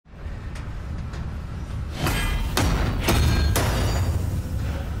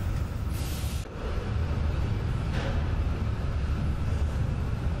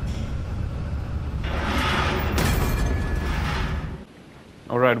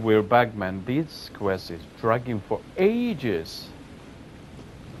Alright, we're back, man. This quest is dragging for ages.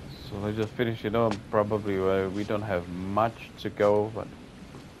 So let's just finish it up. Probably we don't have much to go, but...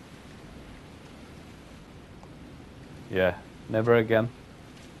 yeah, never again.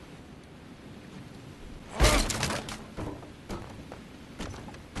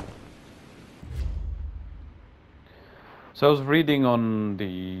 So I was reading on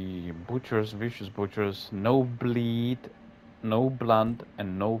the butchers, vicious butchers, no bleed, no blunt,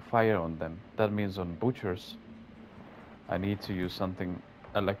 and no fire on them. That means on butchers, I need to use something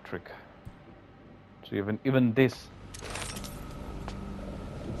electric. So even this,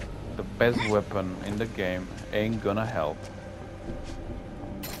 the best weapon in the game, ain't gonna help.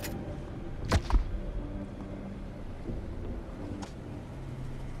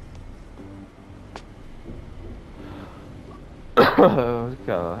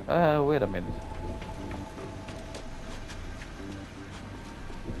 Wait a minute.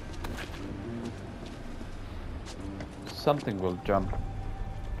 Something will jump.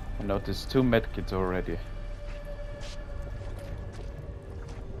 I noticed 2 medkits already.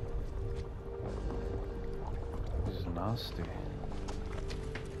 This is nasty.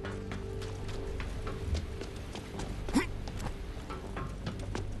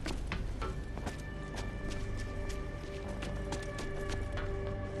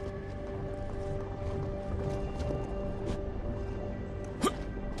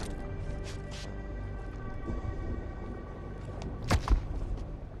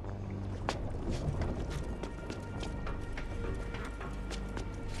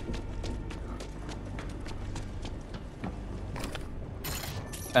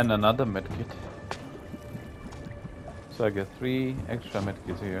 And another medkit. So I get 3 extra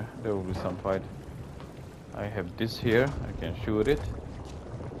medkits here. There will be some fight. I have this here. I can shoot it.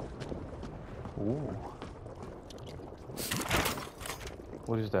 Ooh.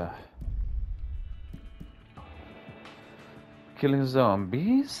 What is that? Killing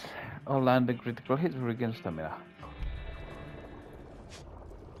zombies or landing critical hits to regain stamina.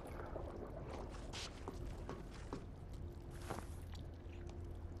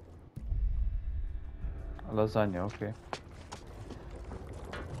 Lasagna, okay.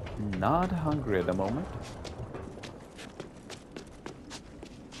 Not hungry at the moment.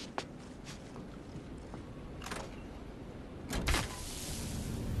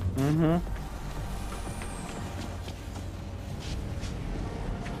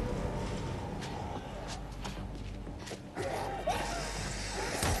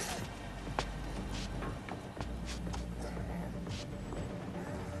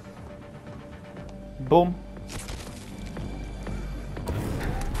 Boom.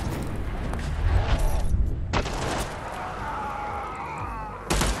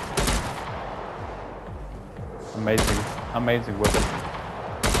 Amazing weapon.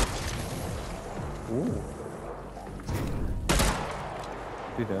 Ooh.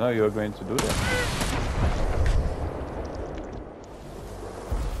 Didn't know you were going to do that.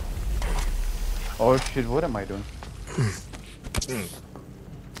 Oh shit, what am I doing?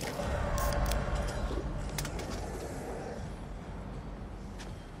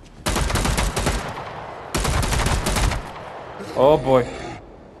 Oh boy.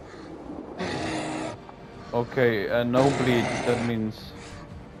 Okay, no bleed, that means...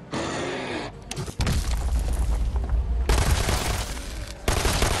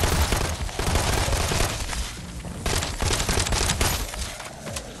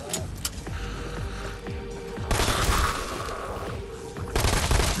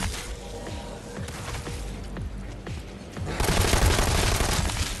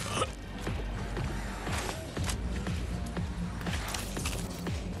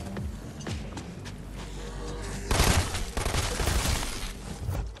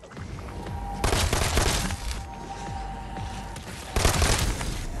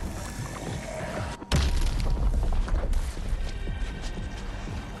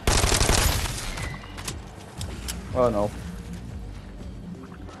 oh no.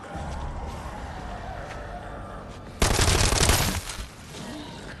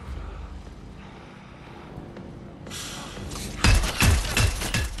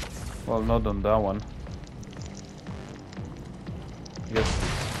 Well, not on that one. Yes,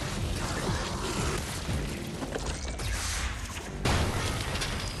 please.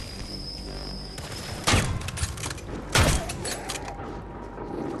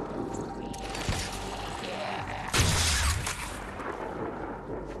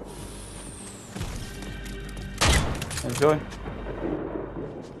 Enjoy.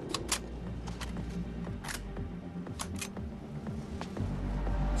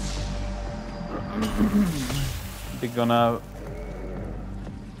 They're gonna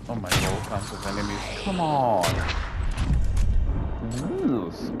Oh my god, all kinds of enemies. Come on!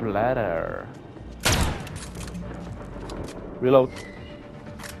 Ooh, splatter. Reload.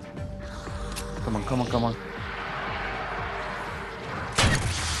 Come on, come on, come on.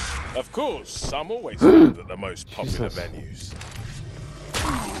 Of course, I'm always found at the most popular Jesus. venues.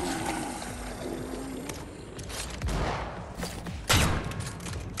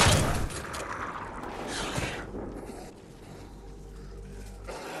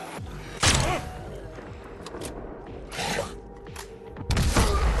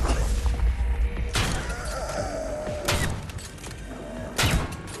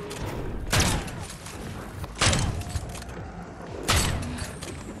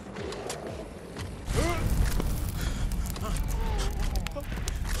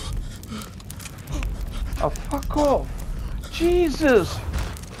 Oh, fuck off! Jesus!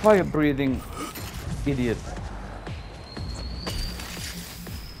 Fire breathing idiot.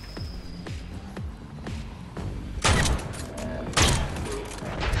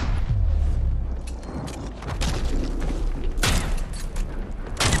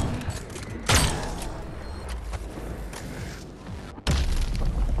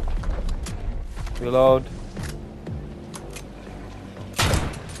 Reload.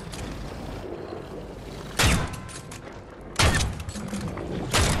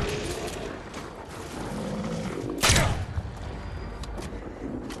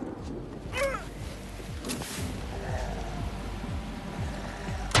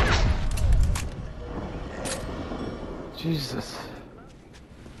 Jesus.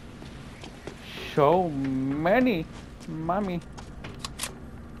 So many, mommy.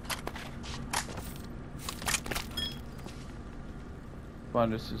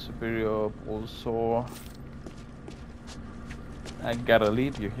 Find this is superior also. I gotta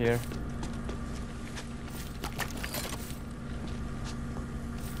leave you here.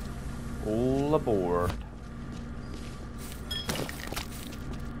 All aboard.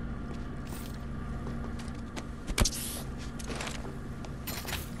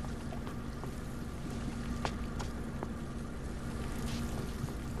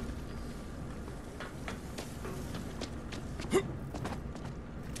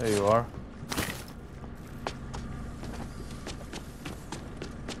 There you are.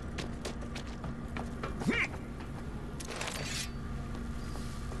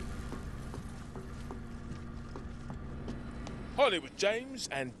 Hollywood, James,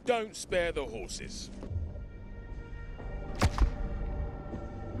 and don't spare the horses.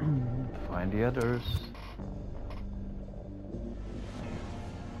 Find the others.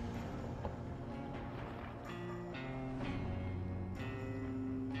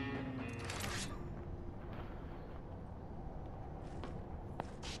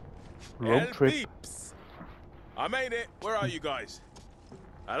 Road El trip. Peeps. I made it. Where are you guys?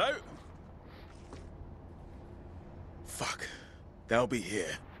 Hello? Fuck. They'll be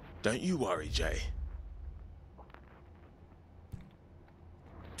here. Don't you worry, Jay.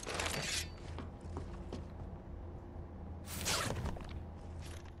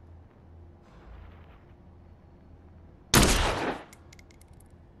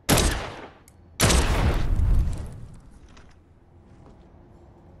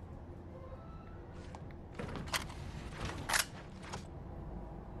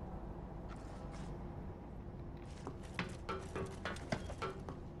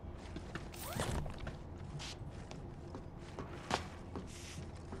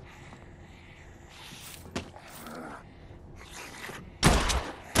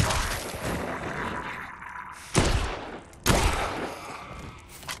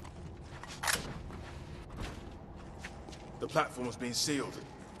 The platform has been sealed.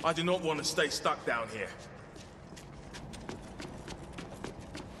 I do not want to stay stuck down here.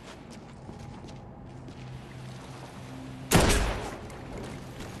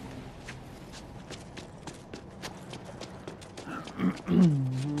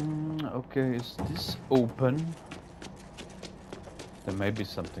 Okay, is this open? There may be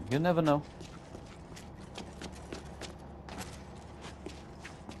something. You never know.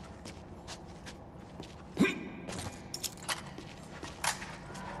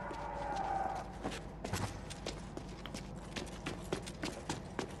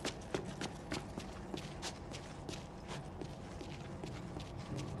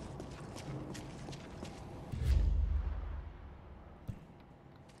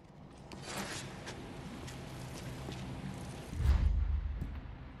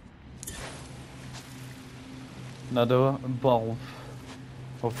 Another valve.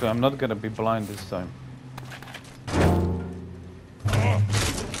 Hopefully I'm not gonna be blind this time.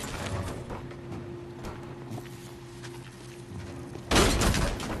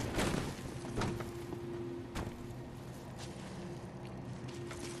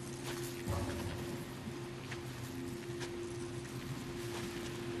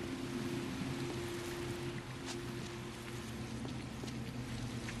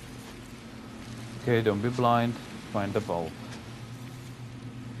 Okay, don't be blind. Find the bulb.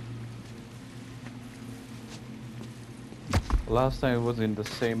 Last time it was in the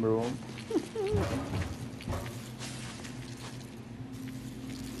same room.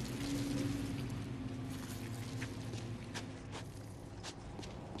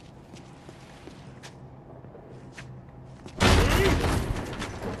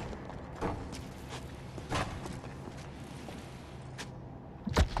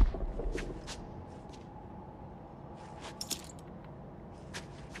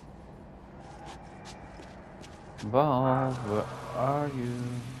 Valve, where are you?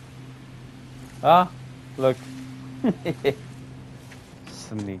 Ah, look.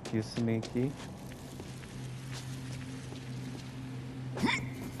 Sneaky, sneaky.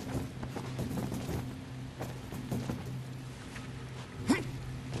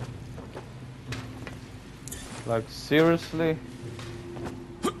 Like, seriously?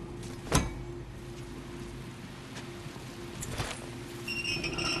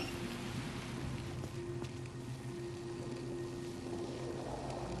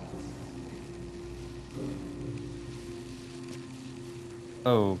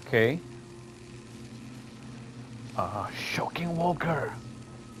 Okay. Shocking Walker!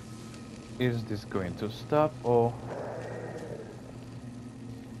 Is this going to stop or...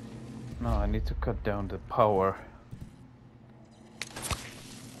 No, I need to cut down the power.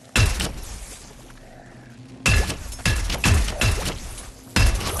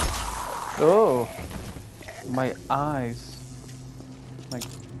 Oh! My eyes. My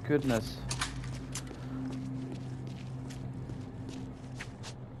goodness.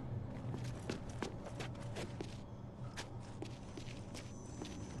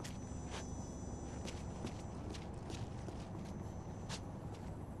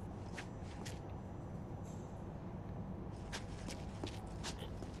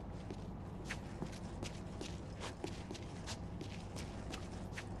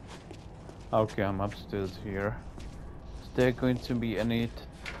 Okay, I'm upstairs here. Is there going to be any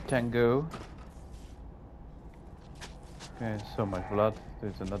tango? Okay, so much blood.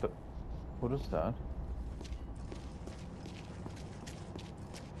 There's another... What is that?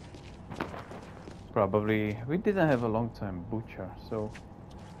 Probably... We didn't have a long time butcher, so...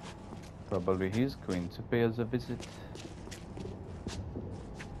 Probably he's going to pay us a visit.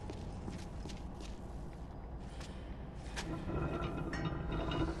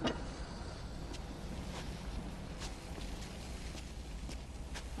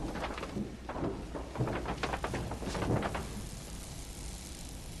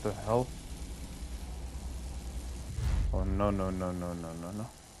 The hell? Oh no no no no no no no.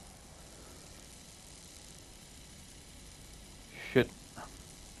 Shit.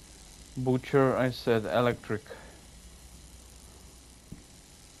 Butcher, I said electric.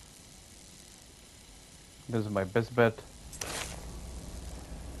 This is my best bet.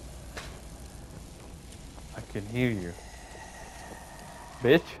 I can hear you.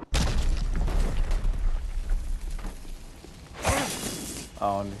 Bitch.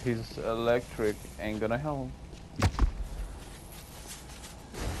 Oh, and his electric ain't gonna help.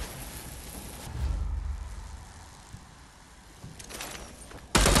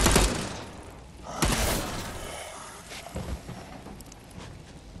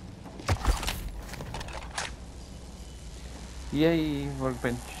 Yay,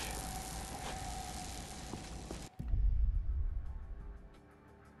 workbench.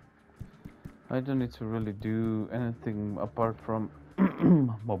 I don't need to really do anything apart from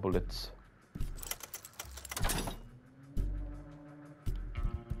more bullets.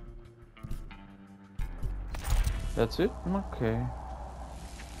 That's it? Okay.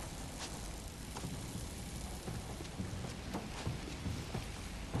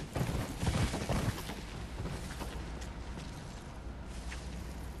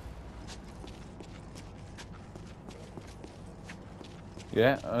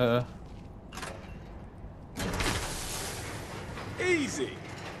 Yeah, Easy.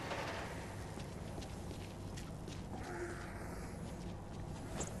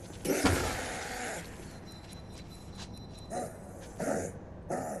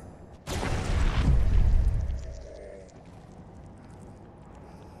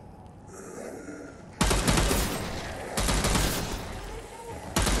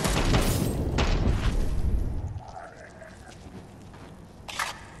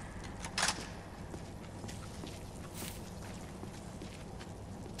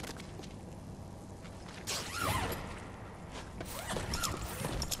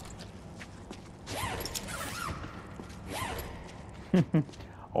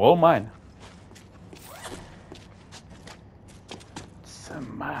 all mine. It's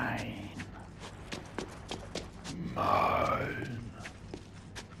mine. Mine.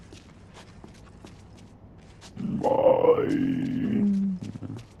 Mine.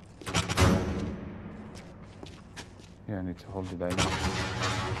 Yeah, I need to hold it. I know.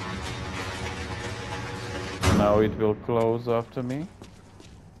 Now it will close after me.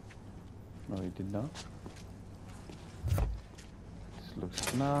 No, it did not. This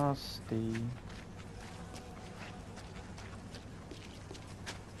looks nasty.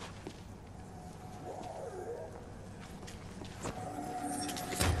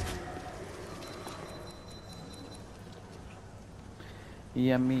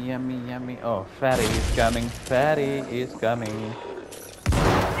 Yummy, yummy, yummy. Oh, fatty is coming. Fatty is coming.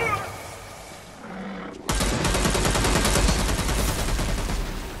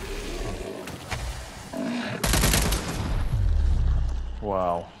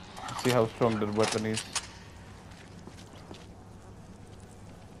 Wow. See how strong that weapon is.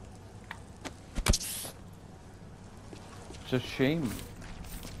 It's a shame.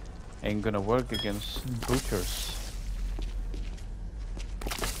 Ain't gonna work against butchers.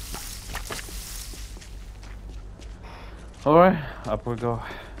 Alright, up we go.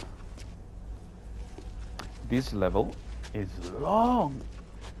 This level is long.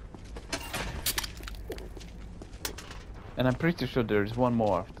 And I'm pretty sure there is one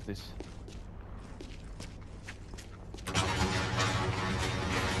more after this.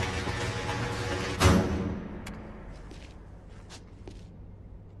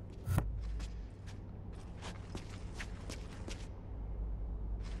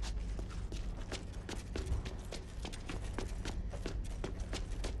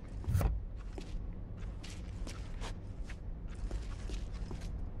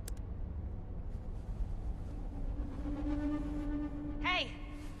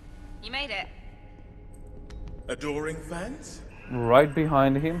 You made it. Adoring fans? Right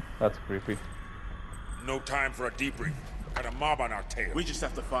behind him? That's creepy. No time for a debrief. Got a mob on our tail. We just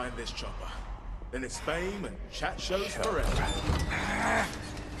have to find this chopper. Then it's fame and chat shows forever.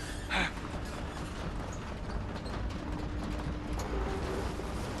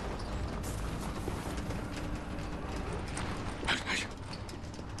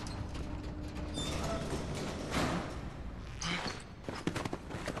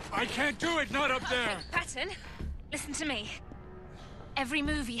 I can't do it, not up there! Patton, listen to me. Every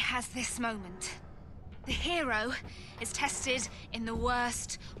movie has this moment. The hero is tested in the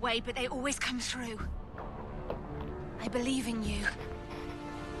worst way, but they always come through. I believe in you.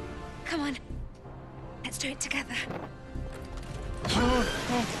 Come on. Let's do it together.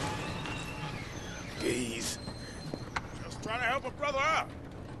 Jeez. Just trying to help a brother out.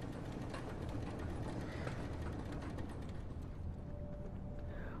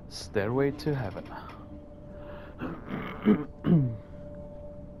 Stairway to Heaven.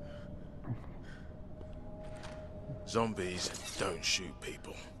 Zombies don't shoot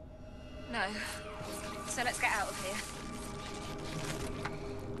people. No. So let's get out of here.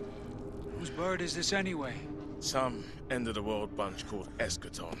 Whose bird is this anyway? Some end-of-the-world bunch called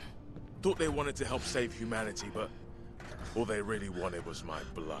Eschaton. Thought they wanted to help save humanity, but all they really wanted was my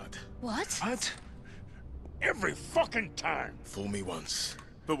blood. What? What? Every fucking time! Fool me once.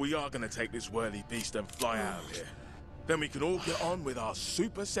 But we are gonna take this whirly beast and fly out of here. Then we can all get on with our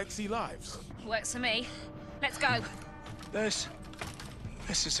super sexy lives. Works for me. Let's go. This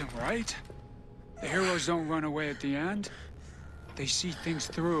isn't right. The heroes don't run away at the end. They see things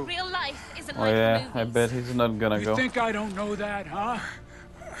through. Real life isn't Oh like yeah, the movies. I bet he's not gonna You go. think I don't know that, huh?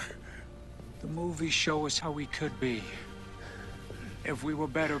 The movies show us how we could be. If we were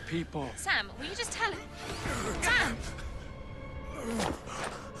better people. Sam, will you just tell him? Sam!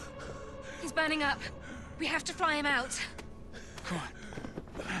 He's burning up. We have to fly him out. Come on.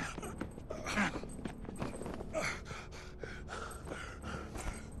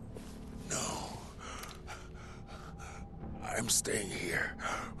 No. I'm staying here.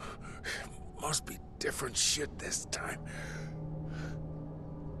 Must be different shit this time.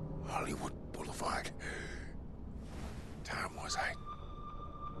 Hollywood Boulevard. Time was I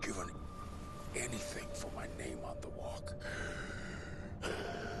given anything for my name on the walk.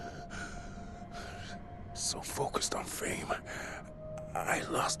 So focused on fame, I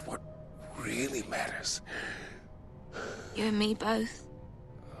lost what really matters. You and me both.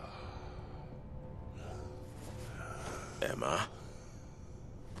 Emma.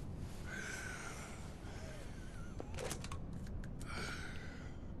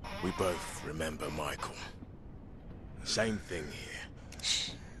 We both remember Michael. Same thing here.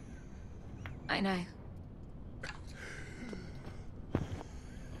 Shh. I know.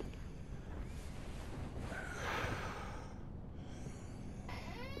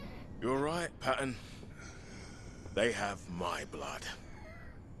 You all right, Patton? They have my blood.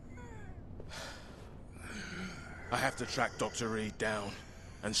 I have to track Dr. Reed down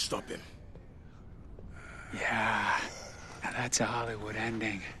and stop him. Yeah, now that's a Hollywood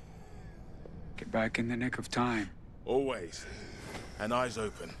ending. Get back in the nick of time. Always. And eyes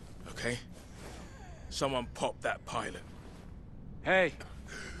open, okay? Someone pop that pilot. Hey!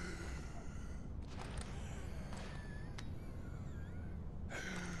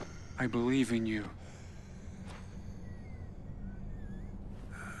 I believe in you.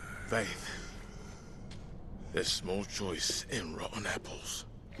 Faith. There's small choice in rotten apples.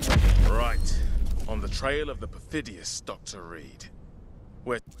 Right. On the trail of the perfidious Dr. Reed.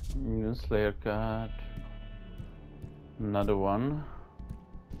 Where... New Slayer card. Another one.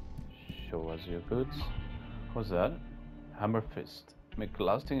 Show us your goods. What's that? Hammer fist. Make a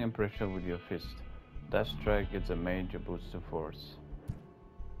lasting impression with your fist. Dash strike gets a major boost to force.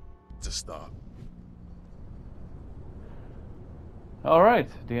 to start. Alright,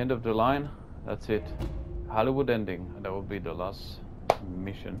 the end of the line. That's it. Hollywood ending. That will be the last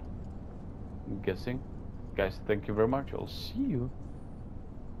mission. I'm guessing. Guys, thank you very much. I'll see you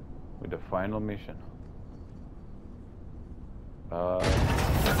with the final mission. Bye.